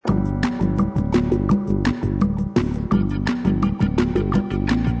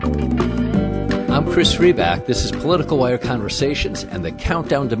Chris Freeback. This is Political Wire Conversations, and the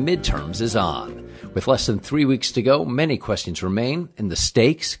countdown to midterms is on. With less than 3 weeks to go, many questions remain, and the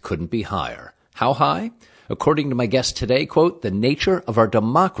stakes couldn't be higher. How high? According to my guest today, quote, the nature of our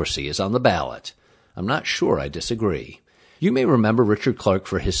democracy is on the ballot. I'm not sure I disagree. You may remember Richard Clarke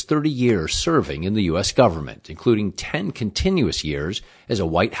for his 30 years serving in the U.S. government, including 10 continuous years as a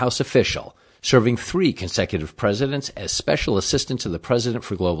White House official, serving 3 consecutive presidents as Special Assistant to the President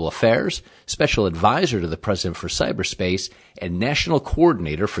for Global Affairs, Special Advisor to the President for Cyberspace, and National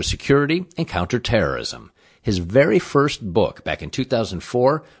Coordinator for Security and Counterterrorism. His very first book, back in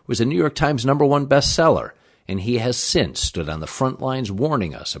 2004, was a New York Times #1 bestseller, and he has since stood on the front lines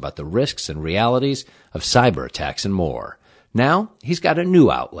warning us about the risks and realities of cyber attacks and more. Now, he's got a new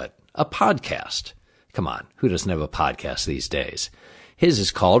outlet, a podcast. Come on, who doesn't have a podcast these days? His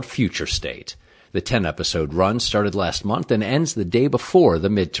is called Future State. The 10-episode run started last month and ends the day before the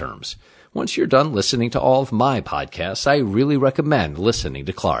midterms. Once you're done listening to all of my podcasts, I really recommend listening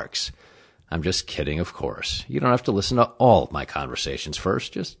to Clarke's. I'm just kidding, of course. You don't have to listen to all of my conversations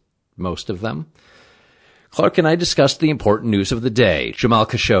first, just most of them. Clarke and I discussed the important news of the day: Jamal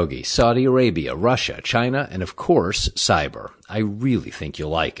Khashoggi, Saudi Arabia, Russia, China, and of course, cyber. I really think you'll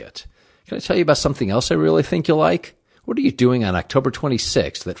like it. Can I tell you about something else I really think you'll like? What are you doing on October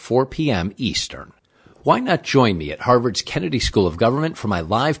 26th at 4 p.m. Eastern? Why not join me at Harvard's Kennedy School of Government for my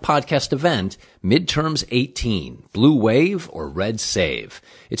live podcast event, Midterms 18, Blue Wave or Red Save?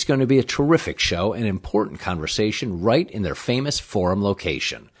 It's going to be a terrific show and important conversation right in their famous forum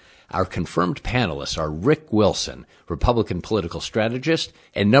location. Our confirmed panelists are Rick Wilson, Republican political strategist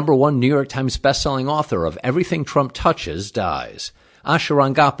and #1 New York Times bestselling author of Everything Trump Touches Dies. Asha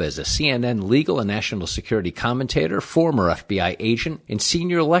Rangappa is a CNN legal and national security commentator, former FBI agent, and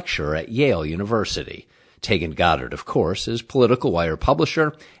senior lecturer at Yale University. Tegan Goddard, of course, is Political Wire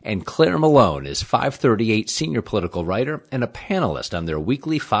publisher, and Claire Malone is 538 senior political writer and a panelist on their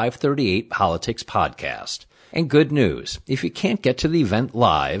weekly 538 Politics podcast. And good news, if you can't get to the event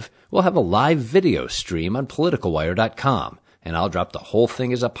live, we'll have a live video stream on politicalwire.com, and I'll drop the whole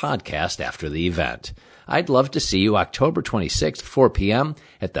thing as a podcast after the event. I'd love to see you October 26th, 4 p.m.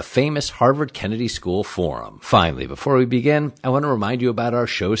 at the famous Harvard Kennedy School Forum. Finally, before we begin, I want to remind you about our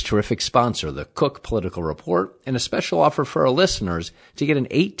show's terrific sponsor, the Cook Political Report, and a special offer for our listeners to get an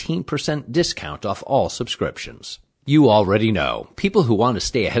 18% discount off all subscriptions. You already know, people who want to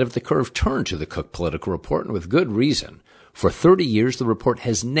stay ahead of the curve turn to the Cook Political Report, and with good reason. For 30 years, the report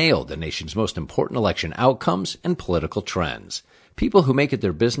has nailed the nation's most important election outcomes and political trends. People who make it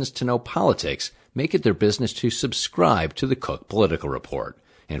their business to know politics make it their business to subscribe to the Cook Political Report.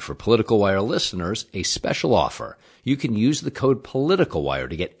 And for Political Wire listeners, a special offer. You can use the code PoliticalWire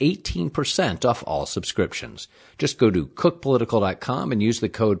to get 18% off all subscriptions. Just go to cookpolitical.com and use the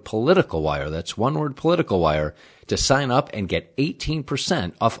code PoliticalWire, that's one word, PoliticalWire, to sign up and get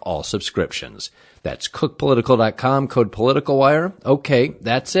 18% off all subscriptions. That's cookpolitical.com, code PoliticalWire. Okay,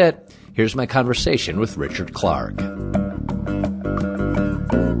 that's it. Here's my conversation with Richard Clarke.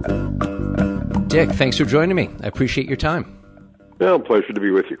 Dick, thanks for joining me. I appreciate your time. Well, pleasure to be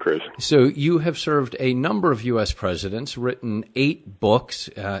with you, Chris. So you have served a number of U.S. presidents, written 8 books,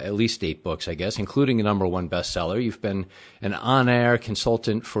 at least 8 books, I guess, including a #1 bestseller. You've been an on-air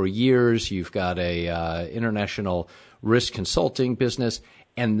consultant for years. You've got a international risk consulting business,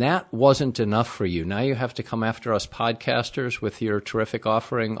 and that wasn't enough for you. Now you have to come after us podcasters with your terrific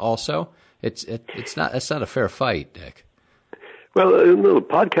offering also. It's not a fair fight, Dick. Well,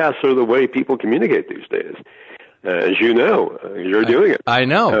 podcasts are the way people communicate these days. As you know, you're doing it. I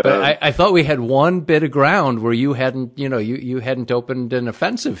know, but I thought we had one bit of ground where you hadn't, you hadn't opened an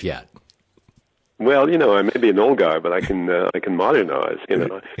offensive yet. Well, I may be an old guy, but I can modernize.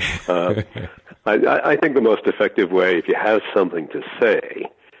 I think the most effective way, if you have something to say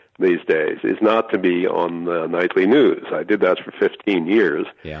these days, is not to be on the nightly news. I did that for 15 years.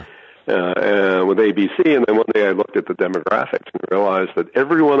 Yeah. With ABC, and then one day I looked at the demographics and realized that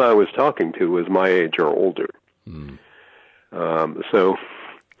everyone I was talking to was my age or older. So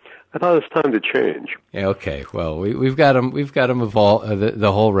I thought it's time to change. Yeah, okay. Well, we've got them evolve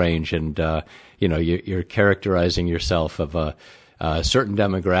the whole range, and you're characterizing yourself of a certain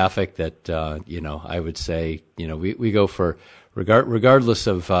demographic that I would say we go for regardless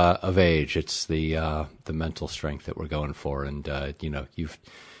of age. It's the mental strength that we're going for, and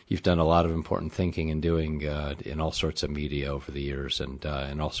You've done a lot of important thinking and doing in all sorts of media over the years and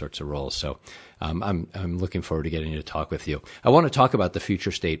in all sorts of roles. So I'm looking forward to getting to talk with you. I want to talk about the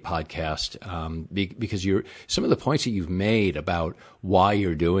Future State podcast because some of the points that you've made about why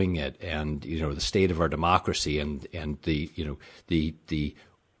you're doing it and the state of our democracy and the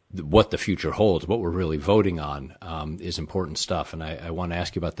what the future holds, what we're really voting on, is important stuff. And I want to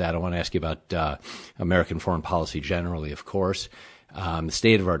ask you about that. I want to ask you about American foreign policy generally, of course, the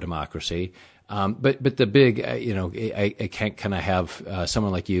state of our democracy. But the big, can I have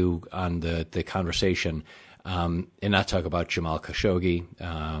someone like you on the conversation and not talk about Jamal Khashoggi,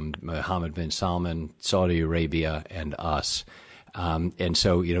 Mohammed bin Salman, Saudi Arabia, and us. And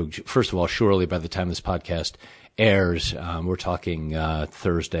so, first of all, surely by the time this podcast airs, we're talking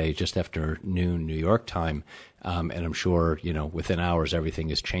Thursday, just after noon New York time, and I'm sure, within hours everything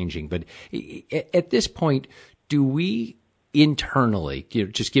is changing. But at this point, do we internally,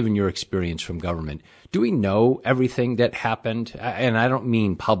 just given your experience from government, do we know everything that happened? And I don't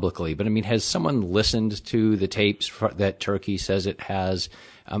mean publicly, but I mean, has someone listened to the tapes that Turkey says it has?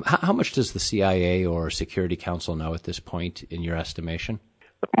 How much does the CIA or Security Council know at this point, in your estimation?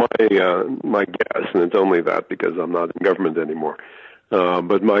 My guess, and it's only that because I'm not in government anymore,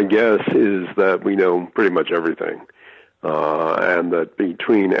 but my guess is that we know pretty much everything. And that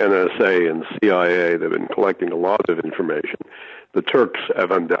between NSA and CIA, they've been collecting a lot of information. The Turks have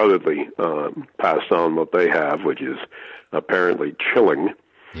undoubtedly passed on what they have, which is apparently chilling.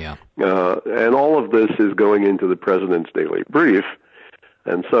 Yeah. And all of this is going into the president's daily brief.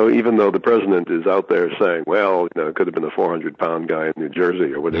 And so even though the president is out there saying, well, it could have been a 400-pound guy in New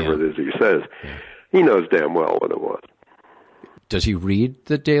Jersey or whatever it is he says, he knows damn well what it was. Does he read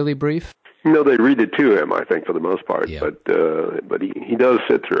the daily brief? No, they read it to him, I think, for the most part. Yeah. But he does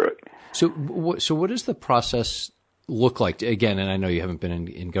sit through it. So what does the process look like? Again, and I know you haven't been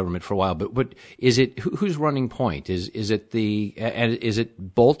in government for a while, but what is it? Who's running point? Is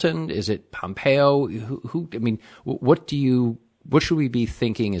it Bolton? Is it Pompeo? Who? I mean, what should we be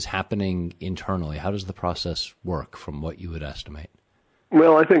thinking is happening internally? How does the process work, from what you would estimate?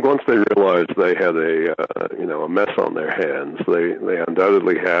 Well, I think once they realized they had a mess on their hands, they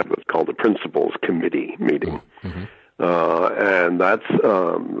undoubtedly had what's called a Principals Committee meeting. Mm-hmm. And that's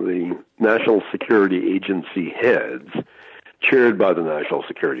the National Security Agency heads, chaired by the National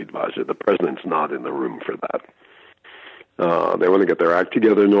Security Advisor. The president's not in the room for that. They want to get their act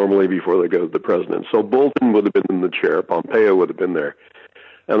together normally before they go to the president. So Bolton would have been in the chair, Pompeo would have been there.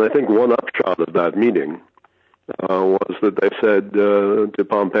 And I think one upshot of that meeting was that they said to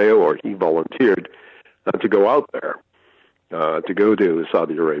Pompeo, or he volunteered, to go out there, to go to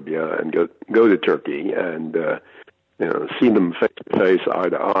Saudi Arabia and go to Turkey and see them face to face, eye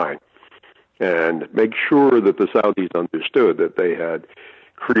to eye, and make sure that the Saudis understood that they had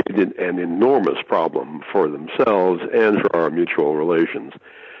created an enormous problem for themselves and for our mutual relations.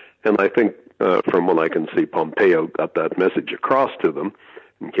 And I think, from what I can see, Pompeo got that message across to them,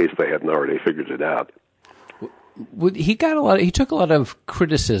 in case they hadn't already figured it out. He took a lot of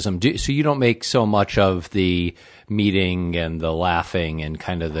criticism. So you don't make so much of the meeting and the laughing and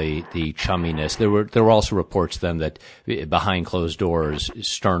kind of the chumminess. There were also reports then that behind closed doors,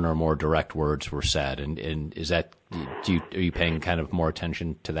 sterner, more direct words were said. And is that, are you paying kind of more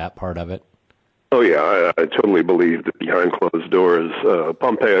attention to that part of it? Oh yeah, I totally believe that behind closed doors,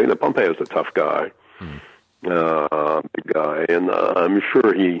 Pompeo's a tough guy, big guy, and I'm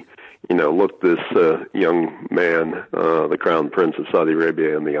sure he looked this young man, the Crown Prince of Saudi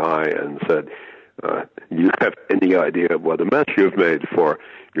Arabia, in the eye and said, you have any idea what a mess you've made for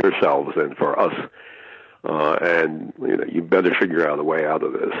yourselves and for us, and you better figure out a way out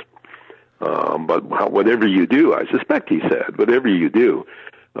of this. But whatever you do, I suspect he said, whatever you do,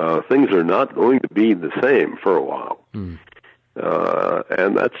 things are not going to be the same for a while. Mm.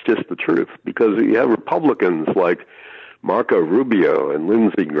 And that's just the truth, because you have Republicans like Marco Rubio and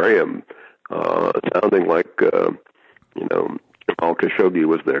Lindsey Graham sounding like, Jamal Khashoggi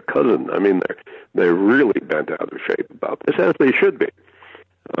was their cousin. I mean, they're really bent out of shape about this, as they should be.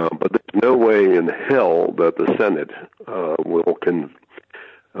 But there's no way in hell that the Senate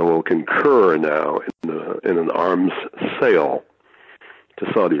will concur now in an arms sale to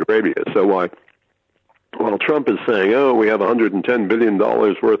Saudi Arabia. So while Trump is saying, we have $110 billion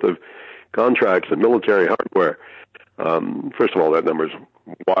worth of contracts and military hardware, first of all, that number's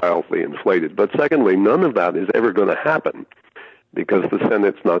wildly inflated. But secondly, none of that is ever going to happen because the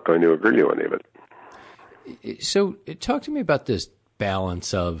Senate's not going to agree to any of it. So talk to me about this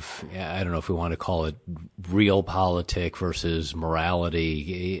balance of, I don't know if we want to call it real politic versus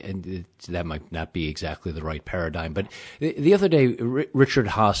morality, and that might not be exactly the right paradigm. But the other day, Richard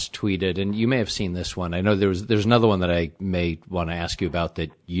Haas tweeted, and you may have seen this one. I know there's another one that I may want to ask you about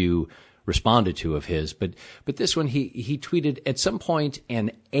that you responded to of his, but this one, he tweeted, at some point an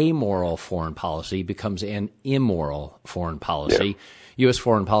amoral foreign policy becomes an immoral foreign policy. Yeah. U.S.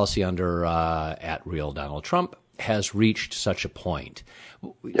 foreign policy under at real Donald Trump has reached such a point.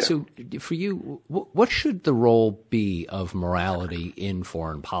 Yeah. So for you, what should the role be of morality in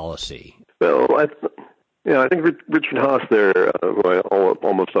foreign policy? Well, I think Richard Haas there, who I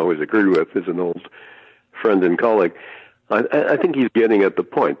almost always agree with, is an old friend and colleague. I think he's getting at the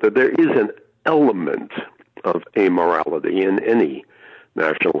point that there is an element of amorality in any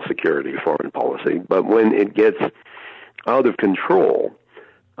national security foreign policy, but when it gets out of control,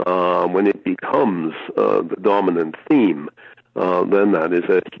 when it becomes the dominant theme, then that is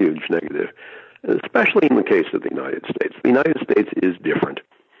a huge negative, especially in the case of the United States. The United States is different.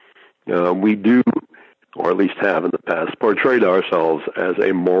 We do, or at least have in the past, portrayed ourselves as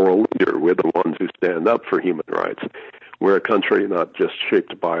a moral leader. We're the ones who stand up for human rights. We're a country not just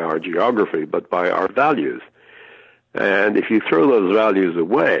shaped by our geography, but by our values. And if you throw those values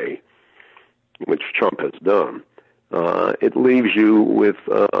away, which Trump has done, it leaves you with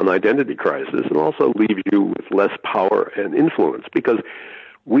an identity crisis and also leaves you with less power and influence, because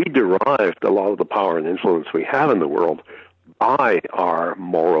we derived a lot of the power and influence we have in the world by our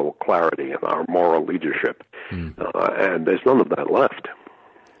moral clarity and our moral leadership. And there's none of that left.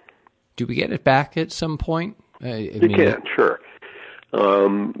 Do we get it back at some point? You can, sure.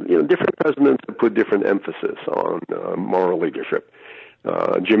 Different presidents have put different emphasis on moral leadership.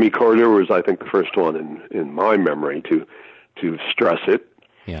 Jimmy Carter was, I think, the first one in my memory to stress it.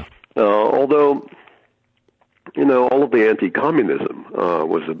 Yeah. Although, all of the anti-communism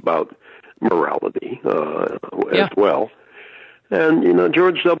was about morality as well. And,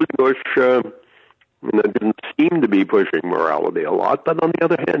 George W. Bush didn't seem to be pushing morality a lot, but on the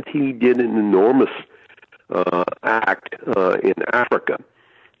other hand, he did an enormous act in Africa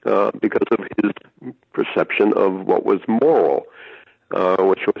because of his perception of what was moral,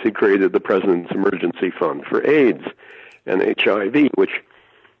 which was he created the President's Emergency Fund for AIDS and HIV, which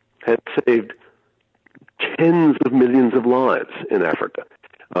had saved tens of millions of lives in Africa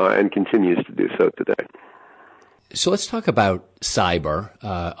and continues to do so today. So let's talk about cyber,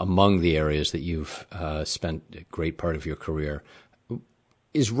 among the areas that you've spent a great part of your career.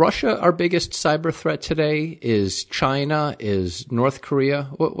 Is Russia our biggest cyber threat today? Is China? Is North Korea?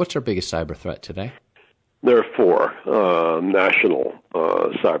 What's our biggest cyber threat today? There are four national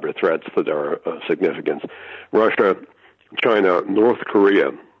cyber threats that are of significance: Russia, China, North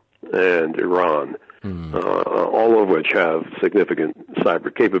Korea, and Iran, all of which have significant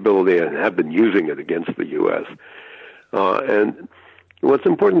cyber capability and have been using it against the U.S. And what's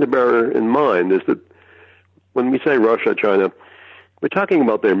important to bear in mind is that when we say Russia, China, we're talking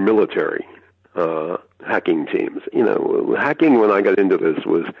about their military hacking teams. Hacking, when I got into this,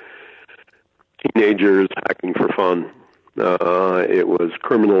 was teenagers hacking for fun. It was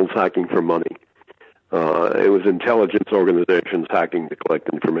criminals hacking for money. It was intelligence organizations hacking to collect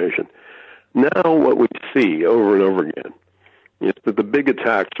information. Now what we see over and over again is that the big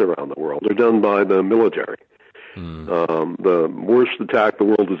attacks around the world are done by the military. The worst attack the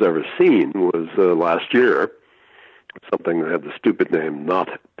world has ever seen was last year, something that had the stupid name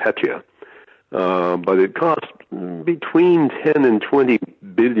NotPetya. But it cost between $10 and $20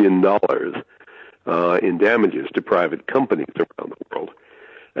 billion in damages to private companies around the world.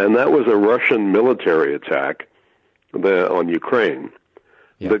 And that was a Russian military attack on Ukraine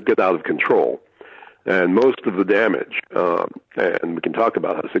that got out of control. And most of the damage, and we can talk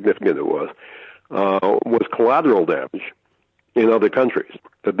about how significant it was collateral damage in other countries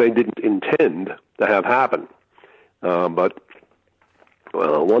that they didn't intend to have happen. But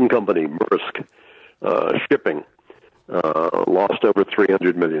one company, Maersk Shipping, lost over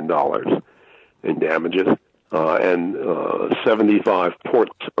 $300 million in damages, and 75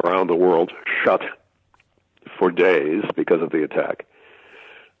 ports around the world shut for days because of the attack.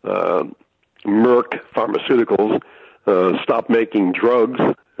 Merck Pharmaceuticals stopped making drugs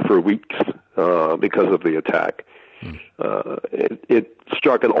for weeks because of the attack. It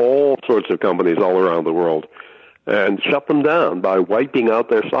struck at all sorts of companies all around the world and shut them down by wiping out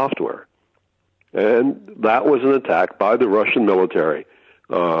their software. And that was an attack by the Russian military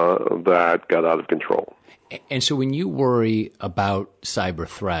that got out of control. And so when you worry about cyber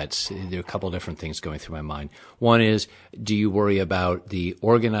threats, there are a couple of different things going through my mind. One is, do you worry about the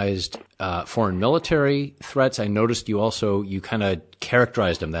organized foreign military threats? I noticed you kind of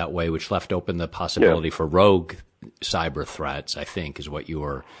characterized them that way, which left open the possibility for rogue cyber threats, I think, is what you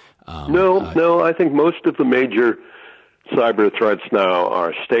were... No, I think most of the major cyber threats now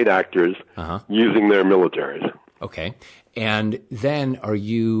are state actors using their militaries. Okay. And then are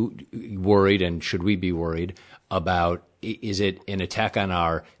you worried, and should we be worried, about, is it an attack on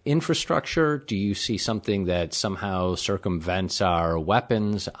our infrastructure? Do you see something that somehow circumvents our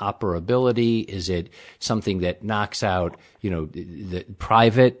weapons operability? Is it something that knocks out, the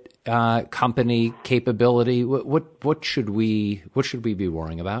private company capability? What should we be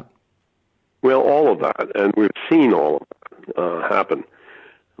worrying about? Well, all of that, and we've seen all of that happen.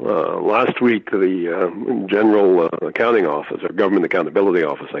 Last week, the General Accounting Office, or Government Accountability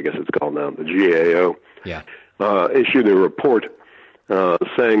Office, I guess it's called now, the GAO, issued a report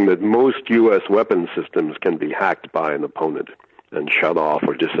saying that most U.S. weapon systems can be hacked by an opponent and shut off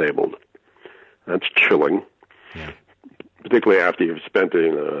or disabled. That's chilling, particularly after you've spent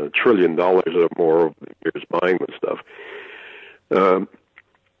 $1 trillion or more over the years buying this stuff.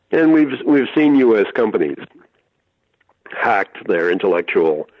 And we've seen U.S. companies hacked, their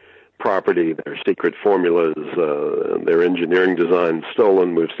intellectual property, their secret formulas, their engineering design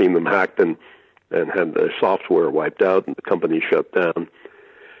stolen. We've seen them hacked and had their software wiped out and the company shut down.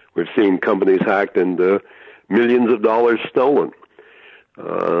 We've seen companies hacked and millions of dollars stolen.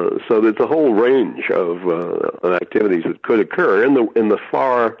 So there's a whole range of activities that could occur. In the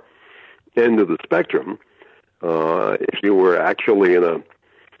far end of the spectrum, if you were actually in a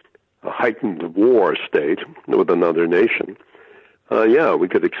heightened war state with another nation, we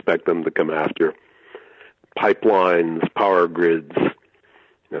could expect them to come after pipelines, power grids,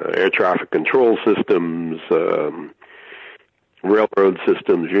 air traffic control systems, railroad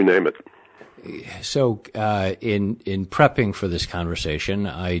systems, you name it. So in prepping for this conversation,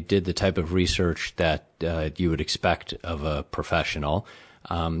 I did the type of research that you would expect of a professional.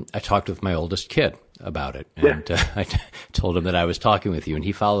 I talked with my oldest kid about it, and I told him that I was talking with you, and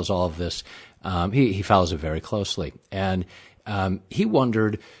he follows all of this. He follows it very closely, and he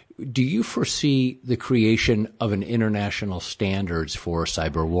wondered, do you foresee the creation of an international standards for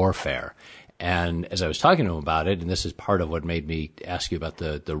cyber warfare? And as I was talking to him about it, and this is part of what made me ask you about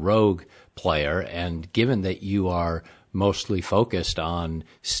the rogue player, and given that you are mostly focused on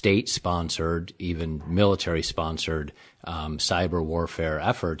state-sponsored, even military-sponsored cyber warfare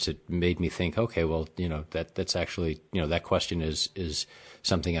efforts, it made me think, okay, well, that's actually, that question is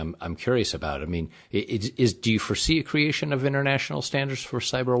something I'm curious about. I mean, do you foresee a creation of international standards for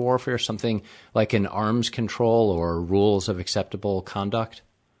cyber warfare, something like an arms control or rules of acceptable conduct?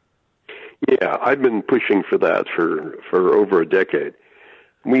 Yeah, I've been pushing for that for over a decade.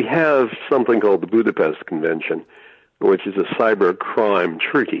 We have something called the Budapest Convention, which is a cyber crime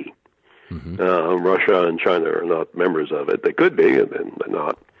treaty. Mm-hmm. Russia and China are not members of it. They could be, and they're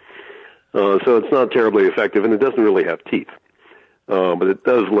not. So it's not terribly effective, and it doesn't really have teeth. But it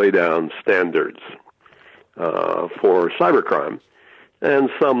does lay down standards for cybercrime,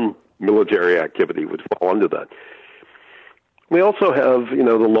 and some military activity would fall under that. We also have,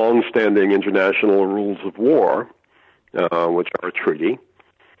 the long-standing international rules of war, which are a treaty,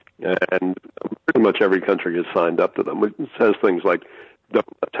 and pretty much every country has signed up to them. It says things like, don't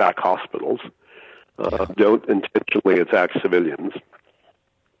attack hospitals, don't intentionally attack civilians.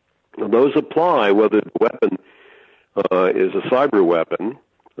 Now, those apply whether the weapon is a cyber weapon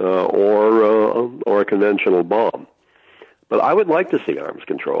or a conventional bomb. But I would like to see arms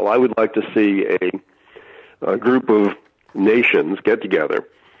control. I would like to see a group of nations get together,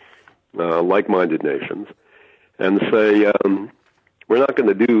 like-minded nations, and say, we're not going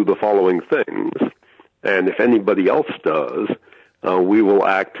to do the following things, and if anybody else does, we will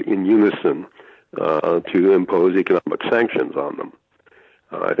act in unison to impose economic sanctions on them.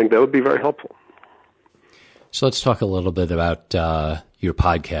 I think that would be very helpful. So let's talk a little bit about your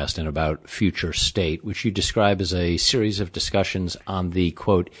podcast and about Future State, which you describe as a series of discussions on the,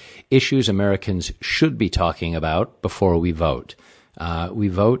 quote, issues Americans should be talking about before we vote. We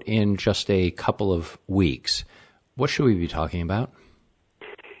vote in just a couple of weeks. What should we be talking about?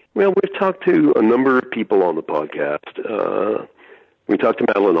 Well, we've talked to a number of people on the podcast. We talked to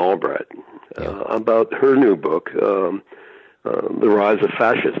Madeleine Albright about her new book, The Rise of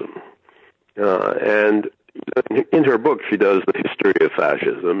Fascism. And in her book, she does the history of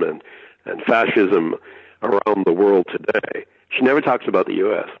fascism and fascism around the world today. She never talks about the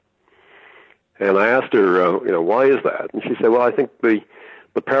U.S. And I asked her, why is that? And she said, well, I think the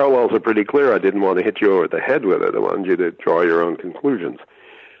parallels are pretty clear. I didn't want to hit you over the head with it. I wanted you to draw your own conclusions.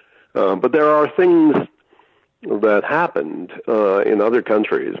 But there are things that happened in other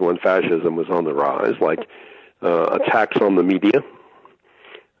countries when fascism was on the rise, like attacks on the media,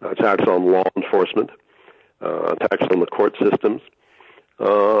 attacks on law enforcement, attacks on the court systems,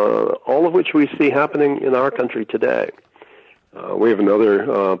 all of which we see happening in our country today. We have another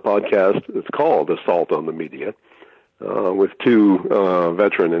podcast that's called Assault on the Media with two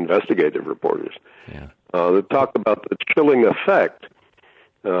veteran investigative reporters. Yeah. that talk about the chilling effect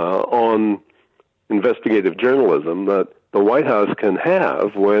on investigative journalism that the White House can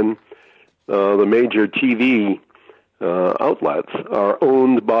have when the major TV outlets are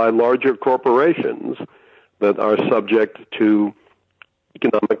owned by larger corporations that are subject to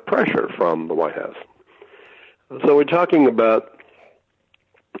economic pressure from the White House. So we're talking about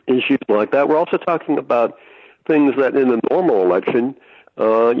issues like that. We're also talking about things that in a normal election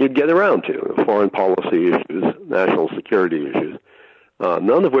you'd get around to, foreign policy issues, national security issues,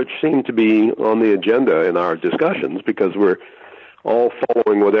 none of which seem to be on the agenda in our discussions because we're all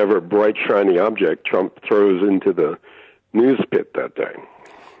following whatever bright, shiny object Trump throws into the news pit that day.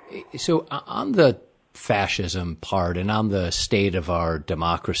 So on the fascism part and on the state of our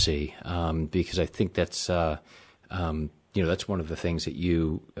democracy, because I think that's that's one of the things that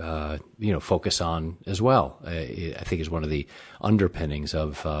you focus on as well. I think is one of the underpinnings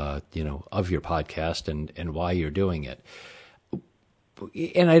of of your podcast and why you're doing it.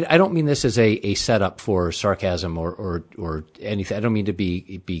 And I don't mean this as a setup for sarcasm or anything. I don't mean to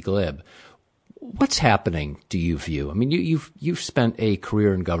be glib. What's happening, do you view? I mean, you've spent a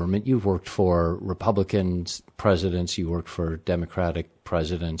career in government. You've worked for Republican presidents. You worked for Democratic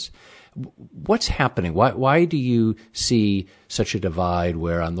presidents. What's happening? Why do you see such a divide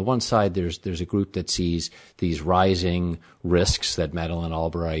where on the one side there's a group that sees these rising risks that Madeleine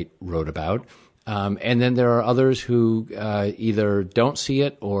Albright wrote about, and then there are others who either don't see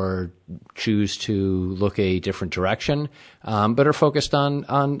it or choose to look a different direction, but are focused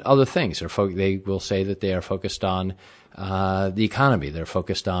on other things. They will say that they are focused on the economy. They're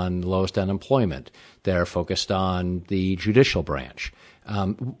focused on lowest unemployment. They're focused on the judicial branch.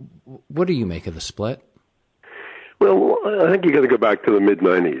 What do you make of the split? Well, I think you got to go back to the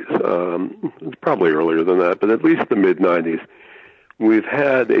mid-'90s. It's probably earlier than that, but at least the mid-'90s. We've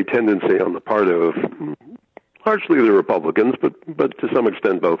had a tendency on the part of largely the Republicans, but to some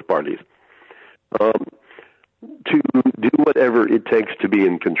extent both parties, to do whatever it takes to be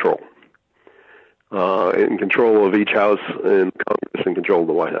in control of each house in Congress, in control of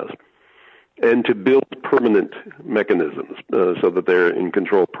the White House, and to build permanent mechanisms so that they're in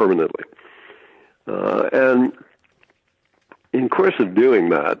control permanently. And in the course of doing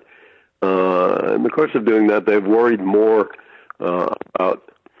that, they've worried more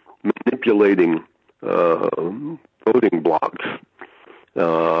about manipulating voting blocks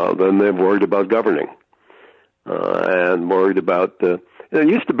than they've worried about governing, and worried about. It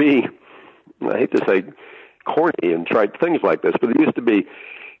used to be, I hate to say, corny and trite things like this, but it used to be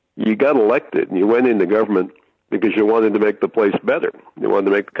you got elected and you went into government because you wanted to make the place better, you wanted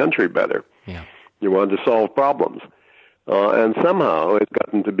to make the country better, you wanted to solve problems. And somehow it's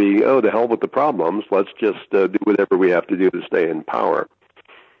gotten to be, to hell with the problems, let's just do whatever we have to do to stay in power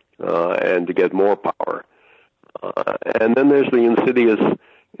and to get more power. And then there's the insidious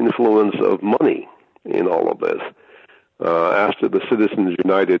influence of money in all of this after the Citizens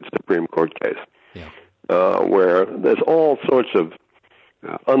United Supreme Court case, where there's all sorts of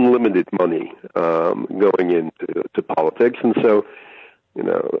unlimited money going into politics. And so,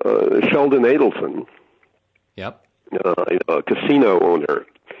 Sheldon Adelson, a casino owner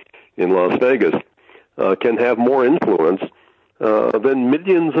in Las Vegas, can have more influence than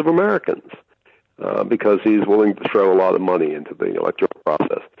millions of Americans because he's willing to throw a lot of money into the electoral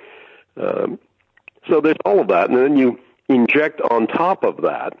process. So there's all of that, and then you inject on top of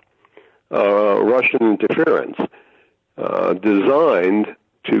that Russian interference designed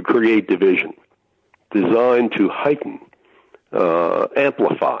to create division, designed to heighten,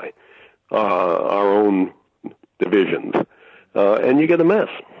 amplify our own divisions, and you get a mess.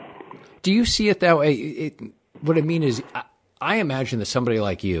 Do you see it that way? What I mean is, I imagine that somebody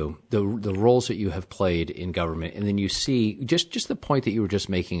like you, the roles that you have played in government, and then you see just the point that you were just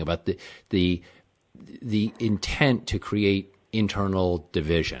making about the intent to create internal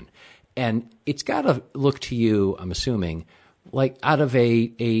division, and it's got to look to you, I'm assuming, like out of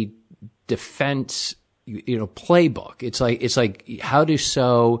a defense, playbook. It's like how to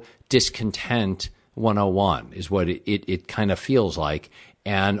sow discontent 101 is what it kind of feels like.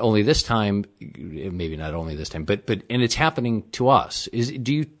 And only this time, maybe not only this time, but and it's happening to us.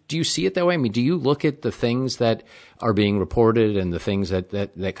 Do you see it that way? I mean, do you look at the things that are being reported and the things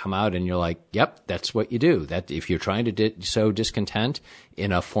that come out, and you're like, yep, that's what you do. That if you're trying to sow discontent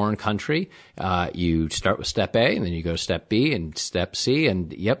in a foreign country, you start with step A, and then you go to step B and step C,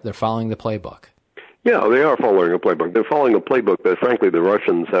 and yep, they're following the playbook. Yeah, they are following a playbook. They're following a playbook that, frankly, the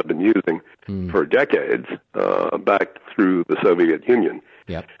Russians have been using for decades, back through the Soviet Union.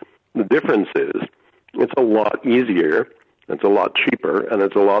 Yep. The difference is it's a lot easier, it's a lot cheaper, and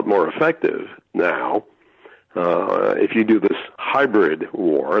it's a lot more effective now if you do this hybrid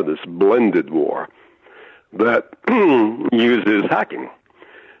war, this blended war, that uses hacking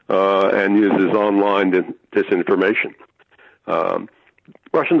and uses online disinformation.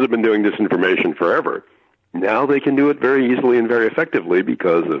 Russians have been doing disinformation forever. Now they can do it very easily and very effectively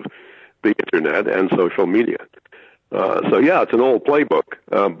because of the internet and social media. So yeah, it's an old playbook,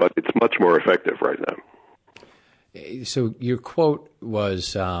 but it's much more effective right now. So your quote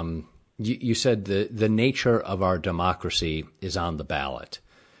was, you said the nature of our democracy is on the ballot.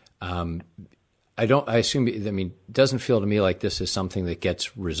 It doesn't feel to me like this is something that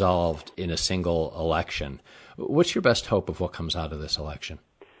gets resolved in a single election. What's your best hope of what comes out of this election?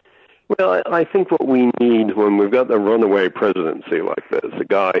 Well, I think what we need when we've got a runaway presidency like this, a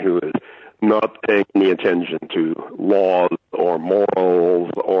guy who is not paying any attention to laws or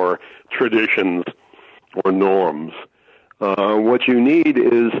morals or traditions or norms, what you need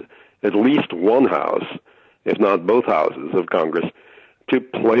is at least one house, if not both houses of Congress, to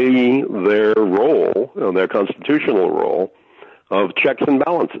play their role, their constitutional role, of checks and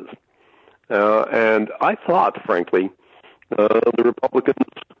balances. And I thought, frankly, the Republicans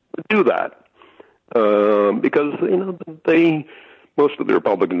would do that because most of the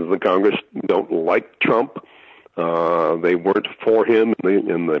Republicans in the Congress don't like Trump. They weren't for him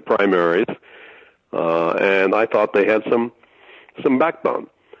in the primaries, and I thought they had some backbone.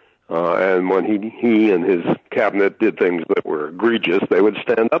 And when he and his cabinet did things that were egregious, they would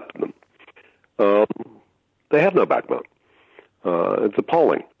stand up to them. They have no backbone. It's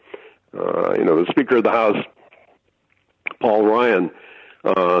appalling. The Speaker of the House, Paul Ryan,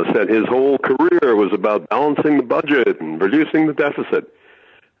 said his whole career was about balancing the budget and reducing the deficit.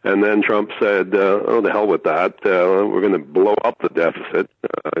 And then Trump said, the hell with that. We're going to blow up the deficit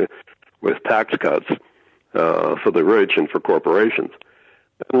with tax cuts for the rich and for corporations.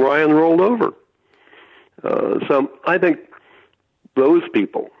 And Ryan rolled over. So I think those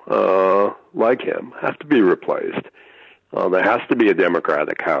people, like him, have to be replaced. There has to be a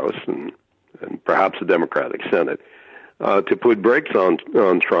Democratic House and perhaps a Democratic Senate to put brakes on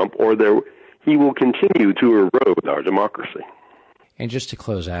Trump, or he will continue to erode our democracy. And just to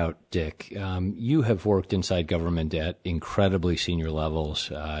close out, Dick, you have worked inside government at incredibly senior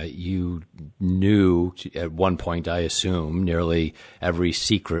levels. You knew at one point, I assume, nearly every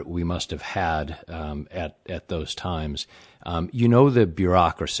secret we must have had at those times. You know the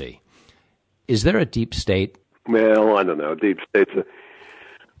bureaucracy. Is there a deep state? Well, I don't know. Deep states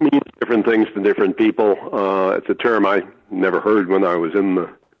means different things to different people. It's a term I never heard when I was in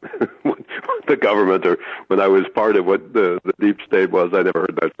the government, or when I was part of what the deep state was. I never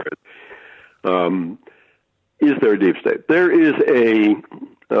heard that phrase. Is there a deep state? There is a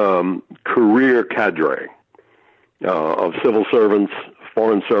career cadre of civil servants,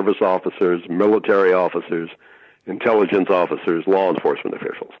 foreign service officers, military officers, intelligence officers, law enforcement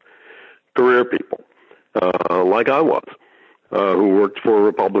officials, career people, like I was, who worked for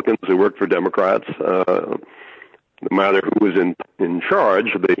Republicans, who worked for Democrats. No matter who was in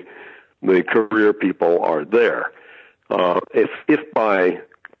charge, the career people are there. If by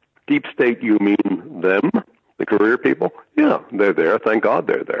deep state you mean them, the career people, yeah, they're there. Thank God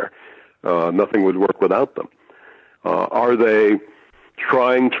they're there. Nothing would work without them. Are they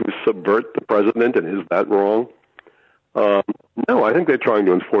trying to subvert the president, and is that wrong? No, I think they're trying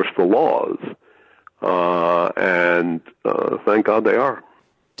to enforce the laws, and thank God they are.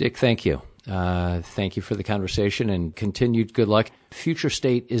 Dick, thank you. Thank you for the conversation and continued good luck. Future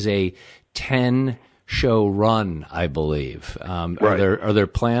State is a 10-show run, I believe. Right. Are there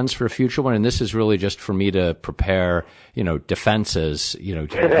plans for a future one? And this is really just for me to prepare, defenses,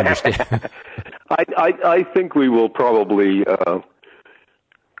 to understand. I think we will probably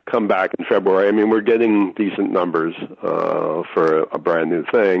come back in February. I mean, we're getting decent numbers for a brand new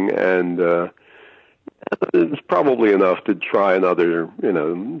thing, and it's probably enough to try another,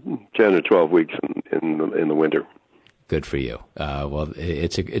 10 or 12 weeks in the winter. Good for you. Well,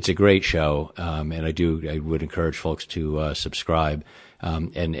 it's a great show, and I would encourage folks to subscribe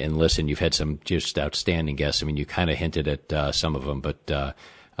and listen. You've had some just outstanding guests. I mean, you kind of hinted at some of them, but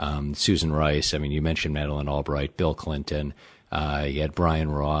Susan Rice. I mean, you mentioned Madeleine Albright, Bill Clinton. You had Brian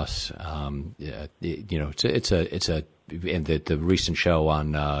Ross. It's and the recent show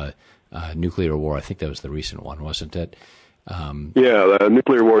on nuclear war. I think that was the recent one, wasn't it? The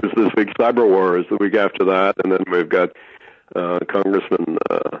nuclear war is this week. Cyber war is the week after that, and then we've got Congressman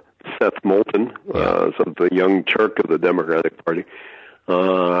Seth Moulton, the young Turk of the Democratic Party,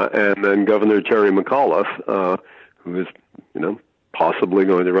 and then Governor Terry McAuliffe, who is, possibly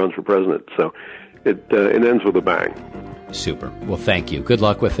going to run for president. So it ends with a bang. Super. Well, thank you. Good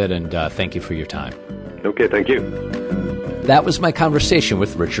luck with it, and thank you for your time. Okay, thank you. That was my conversation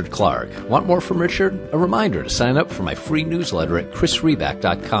with Richard Clarke. Want more from Richard? A reminder to sign up for my free newsletter at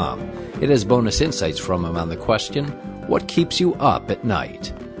chrisreback.com. It has bonus insights from him on the question, what keeps you up at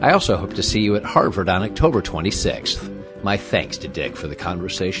night? I also hope to see you at Harvard on October 26th. My thanks to Dick for the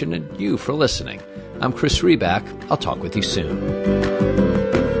conversation and you for listening. I'm Chris Reback. I'll talk with you soon.